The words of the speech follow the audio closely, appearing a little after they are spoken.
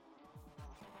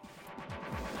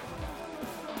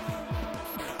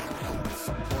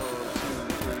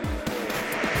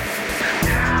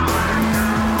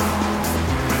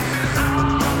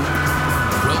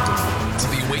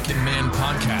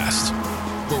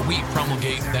where we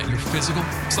promulgate that your physical,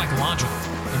 psychological,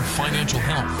 and financial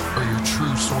health are your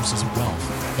true sources of wealth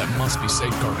that must be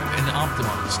safeguarded and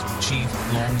optimized to achieve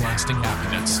long-lasting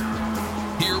happiness.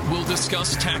 Here we'll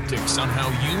discuss tactics on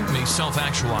how you may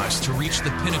self-actualize to reach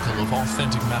the pinnacle of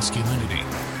authentic masculinity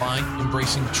by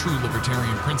embracing true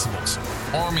libertarian principles,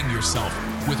 arming yourself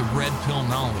with red pill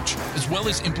knowledge, as well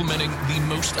as implementing the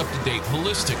most up-to-date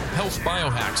holistic health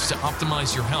biohacks to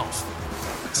optimize your health.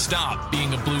 Stop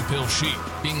being a blue pill sheep,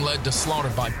 being led to slaughter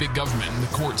by big government and the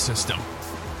court system.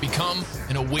 Become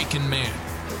an awakened man.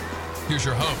 Here's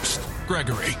your host,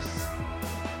 Gregory.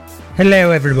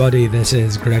 Hello everybody, this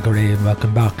is Gregory and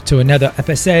welcome back to another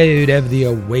episode of The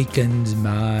Awakened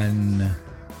Man.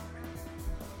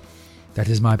 That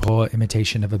is my poor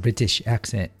imitation of a British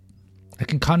accent. I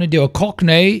can kind of do a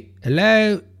Cockney.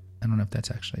 Hello. I don't know if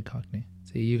that's actually Cockney.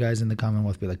 See, you guys in the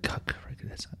Commonwealth be like,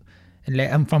 hello,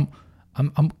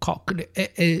 I'm Cockney.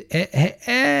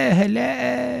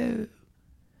 Hello.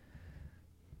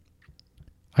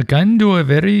 I can do a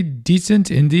very decent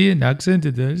Indian accent.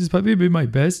 This is probably my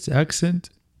best accent.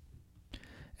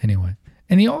 Anyway,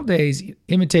 in the old days,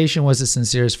 imitation was the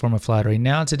sincerest form of flattery.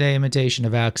 Now today, imitation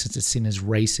of accents is seen as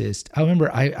racist.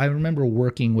 I remember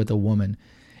working with a woman,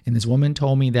 and this woman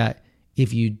told me that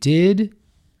if you did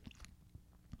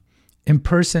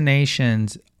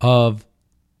impersonations of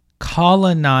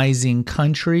colonizing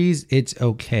countries, it's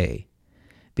okay.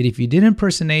 But if you did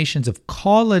impersonations of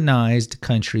colonized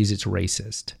countries, it's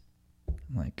racist.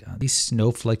 I'm like, God, these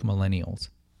snowflake millennials.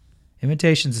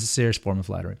 Imitation is a serious form of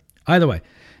flattery. Either way,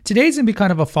 today's going to be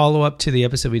kind of a follow-up to the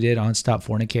episode we did on Stop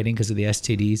Fornicating because of the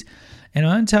STDs. And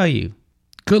I'm going to tell you,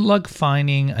 good luck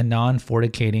finding a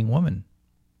non-fornicating woman.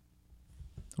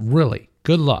 Really,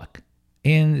 good luck.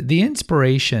 And the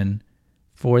inspiration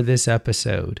for this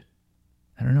episode,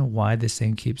 I don't know why this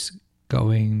thing keeps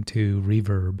going to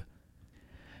reverb.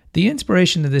 The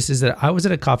inspiration to this is that I was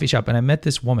at a coffee shop and I met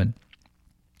this woman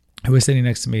who was sitting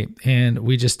next to me and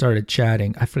we just started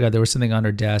chatting. I forgot there was something on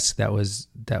her desk that was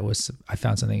I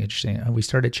found something interesting and we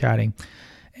started chatting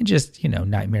and just,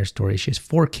 nightmare stories. She has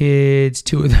 4 kids.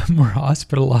 2 of them were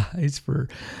hospitalized for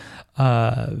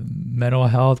mental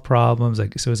health problems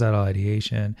like suicidal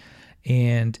ideation.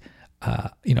 And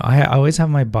I always have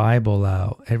my Bible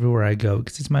out everywhere I go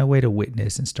because it's my way to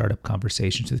witness and start up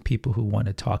conversations with people who want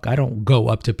to talk. I don't go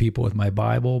up to people with my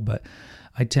Bible, but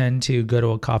I tend to go to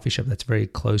a coffee shop that's very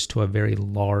close to a very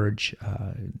large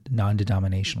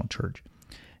non-denominational church.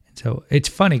 And so it's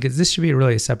funny because this should be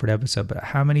really a separate episode, but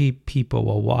how many people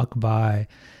will walk by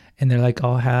and they're like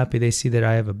all happy. They see that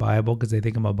I have a Bible because they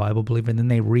think I'm a Bible believer. And then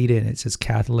they read it and it says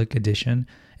Catholic edition.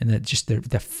 And that just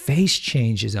the face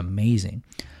change is amazing.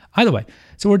 Either way,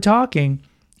 so we're talking,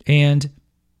 and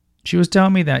she was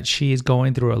telling me that she is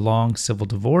going through a long civil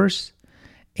divorce,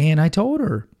 and I told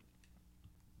her,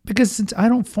 because since I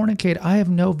don't fornicate, I have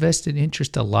no vested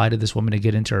interest to lie to this woman to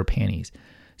get into her panties.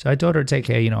 So I told her, take,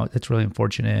 hey, that's really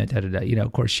unfortunate,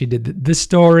 of course, she did the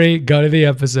story, go to the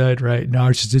episode, right?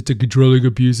 Narcissistic, controlling,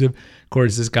 abusive. Of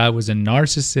course, this guy was a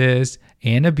narcissist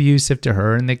and abusive to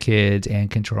her and the kids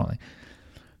and controlling.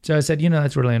 So I said,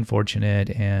 that's really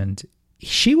unfortunate, and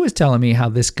she was telling me how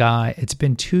this guy, it's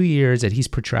been 2 years that he's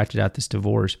protracted out this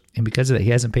divorce. And because of that,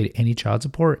 he hasn't paid any child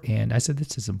support. And I said,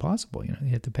 this is impossible. You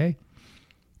have to pay.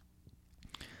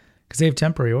 Because they have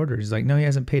temporary orders. He's like, no, he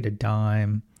hasn't paid a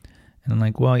dime. And I'm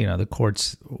like, well, the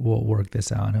courts will work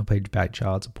this out and he'll pay back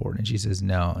child support. And she says,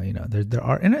 no, there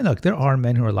are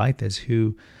men who are like this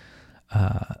who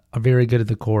are very good at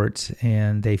the courts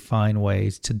and they find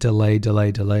ways to delay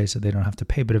so they don't have to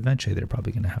pay. But eventually they're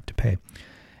probably going to have to pay.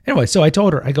 Anyway, so I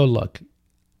told her, I go, look,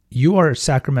 you are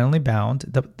sacramentally bound.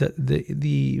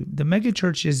 The mega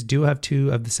churches do have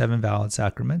 2 of the 7 valid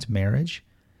sacraments, marriage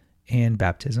and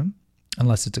baptism,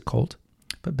 unless it's a cult,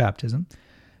 but baptism.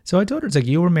 So I told her, it's like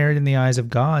you were married in the eyes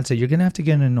of God, so you're going to have to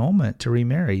get an annulment to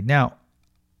remarry. Now,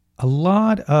 a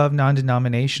lot of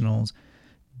non-denominationals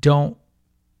don't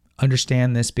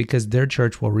understand this because their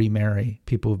church will remarry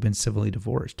people who've been civilly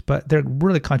divorced, but they're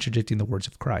really contradicting the words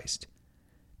of Christ.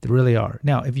 They really are.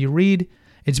 Now, if you read,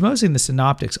 it's mostly in the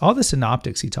synoptics. All the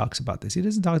synoptics, he talks about this. He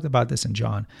doesn't talk about this in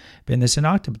John. But in the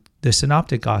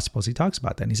synoptic gospels, he talks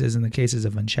about that. And he says in the cases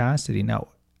of unchastity. Now,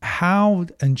 how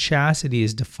unchastity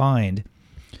is defined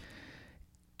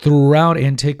throughout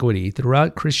antiquity,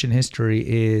 throughout Christian history,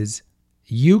 is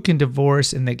you can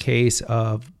divorce in the case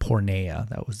of porneia.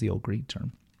 That was the old Greek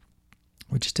term,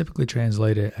 which is typically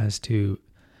translated as to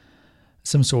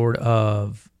some sort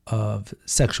of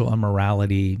sexual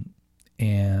immorality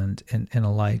and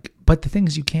alike. But the thing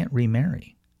is, you can't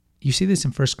remarry. You see this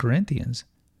in 1 Corinthians.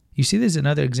 You see this in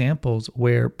other examples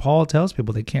where Paul tells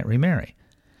people they can't remarry.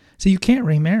 So you can't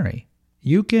remarry.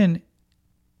 You can,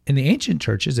 in the ancient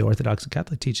churches, the Orthodox and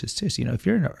Catholic teach this too. So, if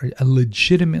you're in a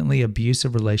legitimately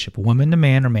abusive relationship, woman to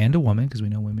man or man to woman, because we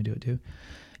know women do it too,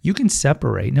 you can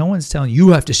separate. No one's telling you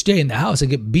have to stay in the house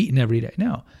and get beaten every day.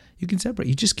 No, you can separate.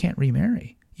 You just can't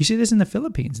remarry. You see this in the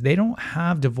Philippines. They don't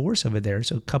have divorce over there.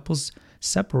 So couples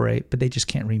separate, but they just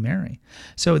can't remarry.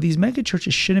 So these mega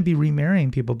churches shouldn't be remarrying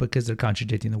people because they're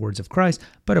contradicting the words of Christ.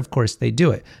 But of course they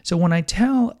do it. So when I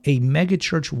tell a mega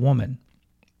church woman,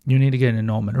 you need to get an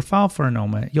annulment or file for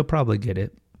annulment, you'll probably get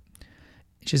it.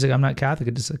 She's like, I'm not Catholic.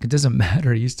 It doesn't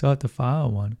matter. You still have to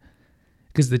file one.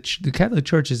 Because the Catholic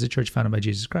Church is the church founded by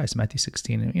Jesus Christ, Matthew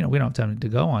 16. And, we don't have time to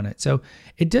go on it. So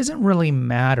it doesn't really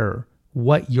matter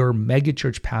what your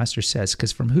megachurch pastor says,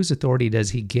 because from whose authority does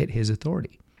he get his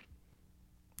authority?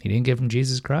 He didn't get from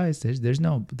Jesus Christ. There's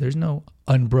no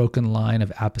unbroken line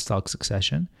of apostolic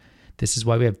succession. This is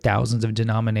why we have thousands of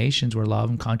denominations where a lot of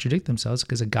them contradict themselves,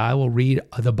 because a guy will read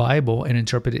the Bible and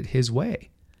interpret it his way.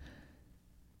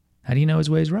 How do you know his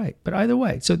way is right? But either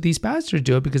way, so these pastors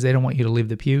do it because they don't want you to leave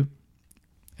the pew,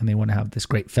 and they want to have this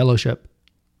great fellowship.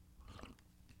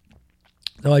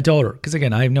 So I told her, because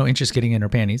again, I have no interest getting in her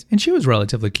panties. And she was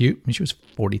relatively cute. I mean, she was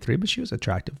 43, but she was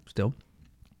attractive still.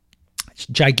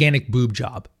 Gigantic boob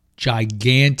job.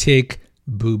 Gigantic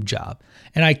boob job.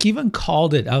 And I even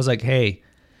called it. I was like, hey,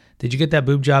 did you get that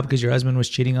boob job because your husband was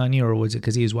cheating on you? Or was it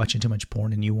because he was watching too much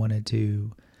porn and you wanted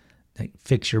to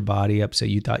fix your body up so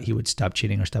you thought he would stop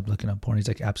cheating or stop looking up porn? He's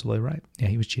like, absolutely right. Yeah,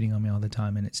 he was cheating on me all the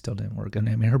time and it still didn't work. And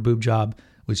I mean, her boob job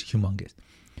was humongous.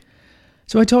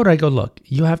 So I told her, I go, look,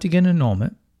 you have to get an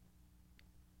annulment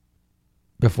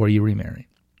before you remarry.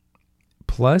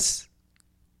 Plus,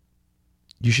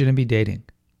 you shouldn't be dating.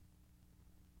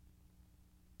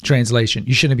 Translation,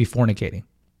 you shouldn't be fornicating.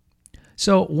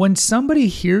 So when somebody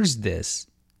hears this,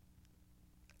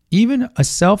 even a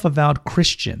self-avowed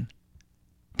Christian,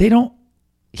 they don't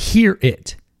hear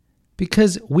it,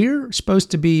 because we're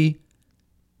supposed to be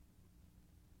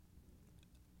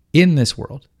in this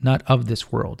world, not of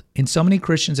this world. And so many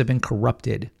Christians have been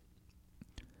corrupted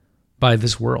by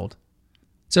this world.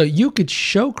 So you could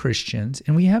show Christians,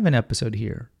 and we have an episode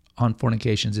here on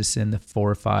fornications, is in the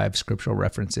 4 or 5 scriptural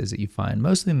references that you find,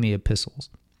 mostly in the epistles,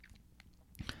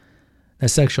 that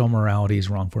sexual morality is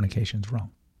wrong, fornication is wrong.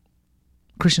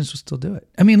 Christians will still do it.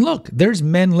 I mean, look, there's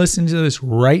men listening to this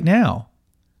right now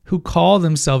who call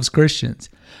themselves Christians.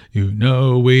 You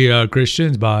know we are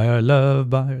Christians by our love,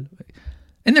 by our love.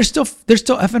 And they're still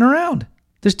effing around.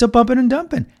 They're still bumping and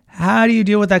dumping. How do you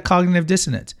deal with that cognitive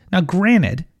dissonance? Now,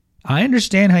 granted, I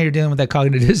understand how you're dealing with that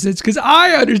cognitive dissonance, because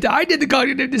I understand. I did the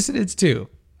cognitive dissonance too,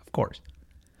 of course.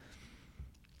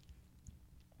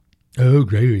 Oh,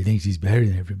 Gregory thinks he's better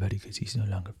than everybody because he's no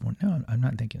longer born. No, I'm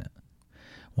not thinking that.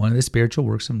 One of the spiritual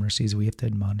works of mercy is we have to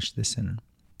admonish the sinner.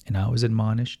 And I was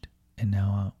admonished, and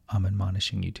now I'm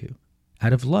admonishing you too.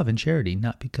 Out of love and charity,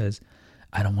 not because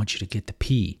I don't want you to get the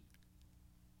P.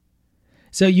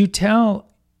 So you tell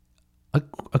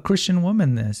a Christian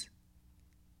woman this,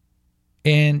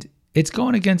 and it's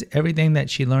going against everything that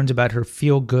she learns about her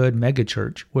feel-good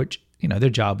megachurch, which, their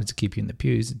job is to keep you in the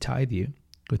pews and tithe you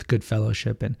with good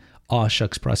fellowship and aw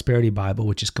shucks prosperity Bible,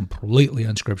 which is completely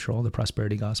unscriptural, the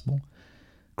prosperity gospel.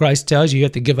 Christ tells you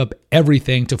have to give up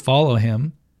everything to follow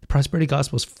him. The prosperity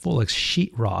gospel is full of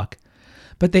sheetrock.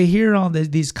 But they hear all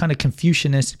these kind of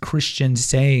Confucianist Christian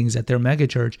sayings at their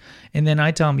megachurch, and then I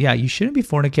tell them, yeah, you shouldn't be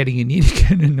fornicating. You need to get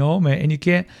an annulment, and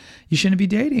you shouldn't be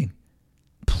dating.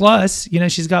 Plus,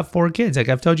 she's got 4 kids. Like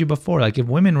I've told you before, like if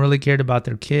women really cared about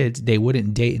their kids, they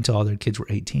wouldn't date until all their kids were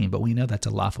 18. But we know that's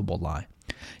a laughable lie,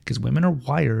 because women are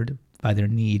wired by their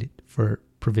need for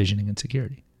provisioning and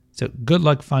security. So good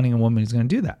luck finding a woman who's going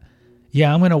to do that.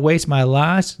 Yeah, I'm going to waste my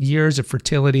last years of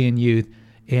fertility and youth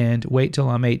and wait till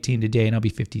I'm 18 today and I'll be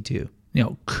 52.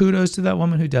 Kudos to that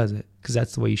woman who does it, because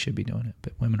that's the way you should be doing it.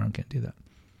 But women aren't going to do that.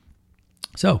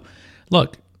 So,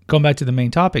 look, going back to the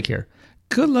main topic here.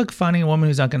 Good luck finding a woman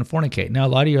who's not going to fornicate. Now, a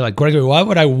lot of you are like, Gregory, why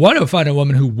would I want to find a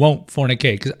woman who won't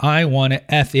fornicate? Because I want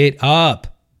to F it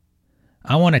up.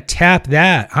 I want to tap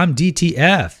that. I'm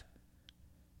DTF.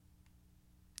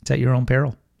 It's at your own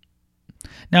peril.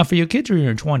 Now, for your kids who are in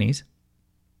your 20s,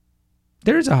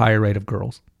 there's a higher rate of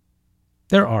girls.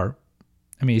 There are.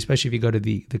 I mean, especially if you go to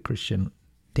the Christian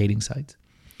dating sites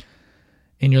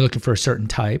and you're looking for a certain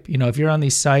type. If you're on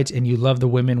these sites and you love the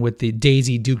women with the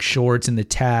Daisy Duke shorts and the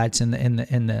tats and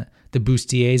the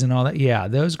bustiers and all that, yeah,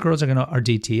 those girls are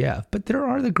DTF. But there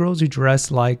are the girls who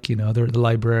dress like, they're the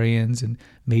librarians, and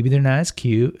maybe they're not as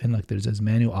cute. And look, there's those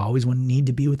men who always need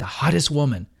to be with the hottest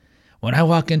woman. When I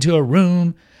walk into a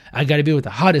room, I got to be with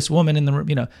the hottest woman in the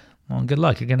room. Well, good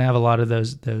luck. You're going to have a lot of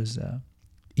those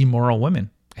immoral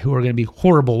women who are going to be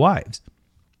horrible wives.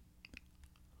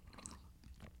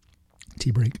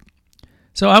 Tea break.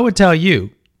 So I would tell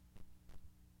you,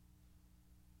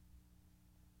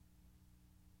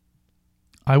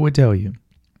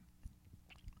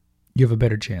 you have a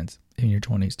better chance in your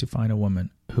 20s to find a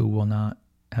woman who will not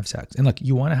have sex. And look,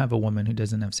 you want to have a woman who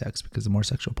doesn't have sex, because the more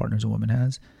sexual partners a woman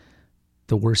has,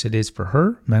 the worse it is for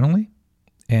her mentally,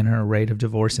 and her rate of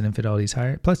divorce and infidelity is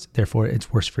higher. Plus, therefore,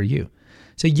 it's worse for you.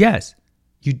 So yes,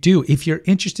 you do. If you're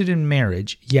interested in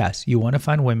marriage, yes, you want to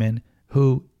find women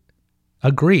who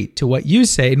agree to what you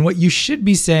say. And what you should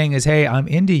be saying is, hey, I'm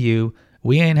into you.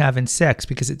 We ain't having sex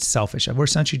because it's selfish. We're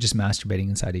essentially just masturbating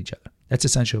inside each other. That's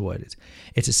essentially what it is.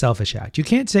 It's a selfish act. You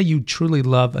can't say you truly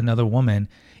love another woman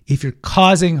if you're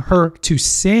causing her to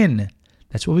sin.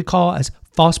 That's what we call as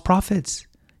false prophets,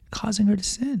 causing her to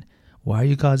sin. Why are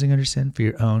you causing her to sin? For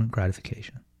your own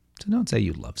gratification. So don't say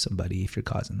you love somebody if you're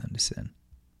causing them to sin.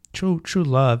 True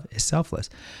love is selfless.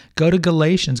 Go to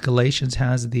Galatians. Galatians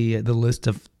has the list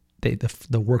of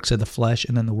the works of the flesh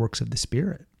and then the works of the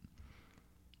Spirit.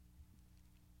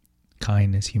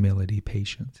 Kindness, humility,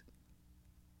 patience.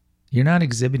 You're not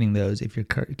exhibiting those if you're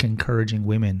encouraging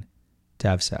women to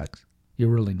have sex. You're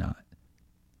really not.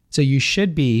 So you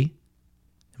should be,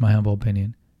 in my humble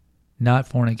opinion, not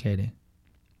fornicating.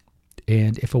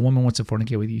 And if a woman wants to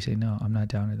fornicate with you, you say, no, I'm not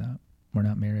down to that. We're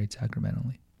not married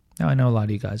sacramentally. Now, I know a lot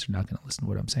of you guys are not going to listen to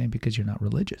what I'm saying because you're not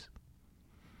religious.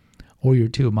 Or you're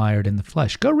too mired in the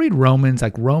flesh. Go read Romans.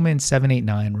 Like Romans 7, 8,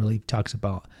 9 really talks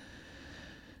about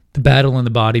the battle in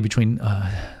the body between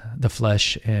the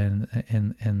flesh and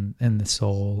the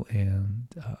soul, and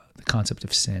the concept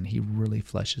of sin. He really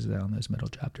fleshes it out in those middle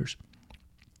chapters.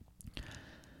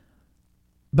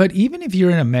 But even if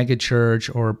you're in a mega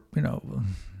church, or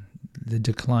the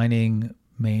declining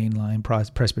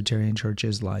mainline Presbyterian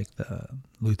churches like the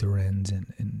Lutherans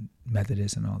and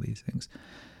Methodists and all these things,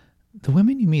 the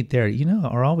women you meet there,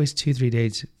 are always 2-3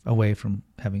 dates away from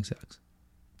having sex.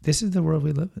 This is the world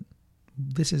we live in.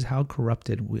 This is how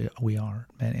corrupted we are,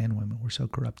 men and women. We're so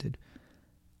corrupted.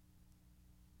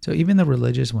 So even the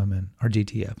religious women are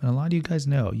DTF. And a lot of you guys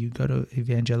know, you go to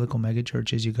evangelical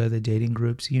megachurches, you go to the dating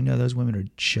groups, those women are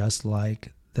just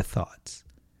like the thoughts.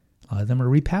 A lot of them are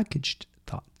repackaged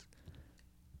thoughts.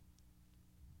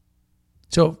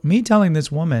 So me telling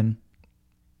this woman,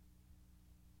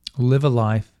 live a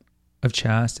life of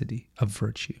chastity, of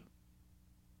virtue.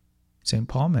 St.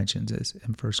 Paul mentions this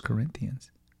in 1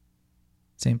 Corinthians.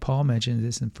 St. Paul mentions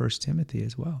this in 1 Timothy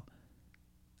as well.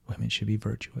 Women should be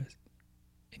virtuous.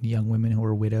 And young women who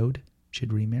are widowed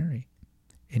should remarry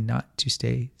and not to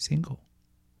stay single.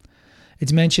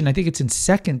 It's mentioned, I think it's in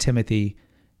 2 Timothy,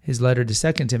 his letter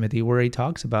to 2 Timothy, where he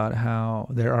talks about how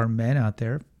there are men out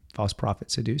there, false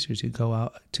prophet seducers, who go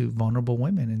out to vulnerable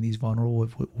women, and these vulnerable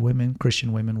women,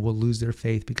 Christian women, will lose their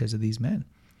faith because of these men.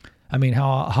 I mean,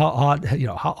 how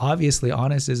obviously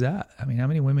honest is that? I mean, how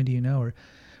many women do you know are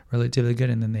relatively good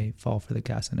and then they fall for the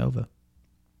Casanova?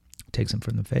 It takes them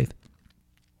from the faith.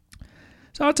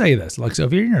 So I'll tell you this. So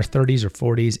if you're in your 30s or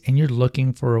 40s and you're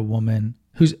looking for a woman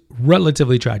who's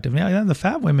relatively attractive, now the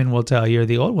fat women will tell you, or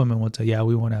the old women will tell you, yeah,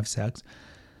 we want to have sex.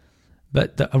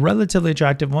 But a relatively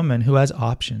attractive woman who has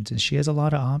options, and she has a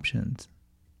lot of options,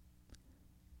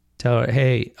 tell her,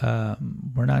 hey,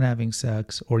 we're not having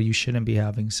sex, or you shouldn't be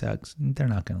having sex. They're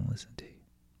not going to listen to you.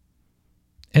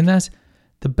 And that's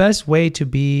the best way to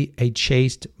be a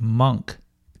chaste monk,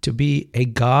 to be a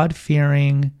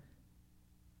God-fearing,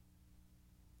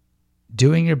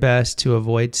 doing your best to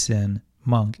avoid sin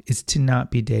monk, is to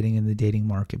not be dating in the dating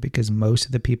market, because most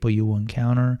of the people you will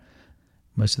encounter,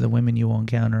 most of the women you will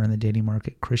encounter in the dating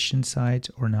market, Christian sites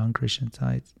or non-Christian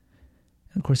sites.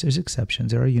 And of course, there's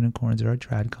exceptions. There are unicorns. There are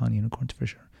tradcon unicorns for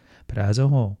sure. But as a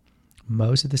whole,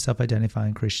 most of the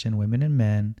self-identifying Christian women and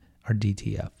men are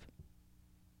DTF.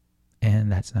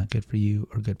 And that's not good for you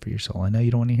or good for your soul. I know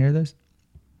you don't want to hear this.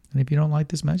 And if you don't like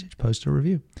this message, post a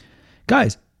review.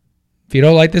 Guys, if you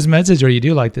don't like this message, or you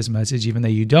do like this message, even though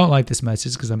you don't like this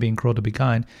message because I'm being cruel to be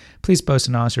kind, please post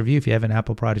an honest review. If you have an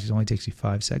Apple product, it only takes you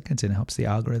 5 seconds and it helps the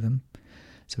algorithm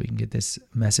so we can get this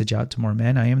message out to more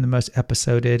men. I am the most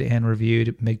episoded and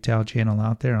reviewed MGTOW channel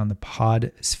out there on the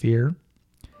pod sphere.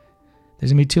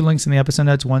 There's going to be 2 links in the episode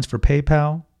notes. One's for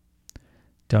PayPal.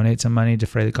 Donate some money to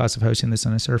defray the cost of hosting this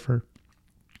on a surfer.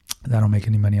 I don't make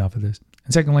any money off of this.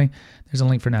 And secondly, there's a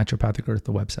link for Naturopathic Earth,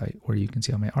 the website, where you can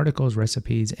see all my articles,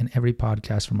 recipes, and every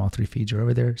podcast from all 3 feeds are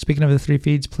over there. Speaking of the 3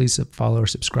 feeds, please follow or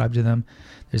subscribe to them.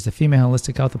 There's the Female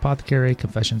Holistic Health Apothecary,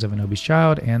 Confessions of an Obese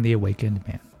Child, and The Awakened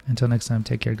Man. Until next time,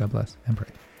 take care, God bless, and pray.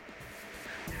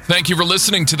 Thank you for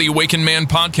listening to the Awakened Man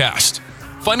podcast.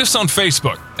 Find us on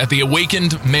Facebook at the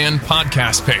Awakened Man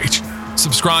Podcast page.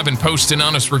 Subscribe and post an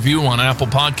honest review on Apple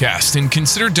Podcasts, and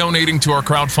consider donating to our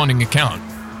crowdfunding account.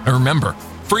 And remember,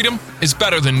 freedom is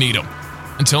better than Needham.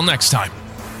 Until next time.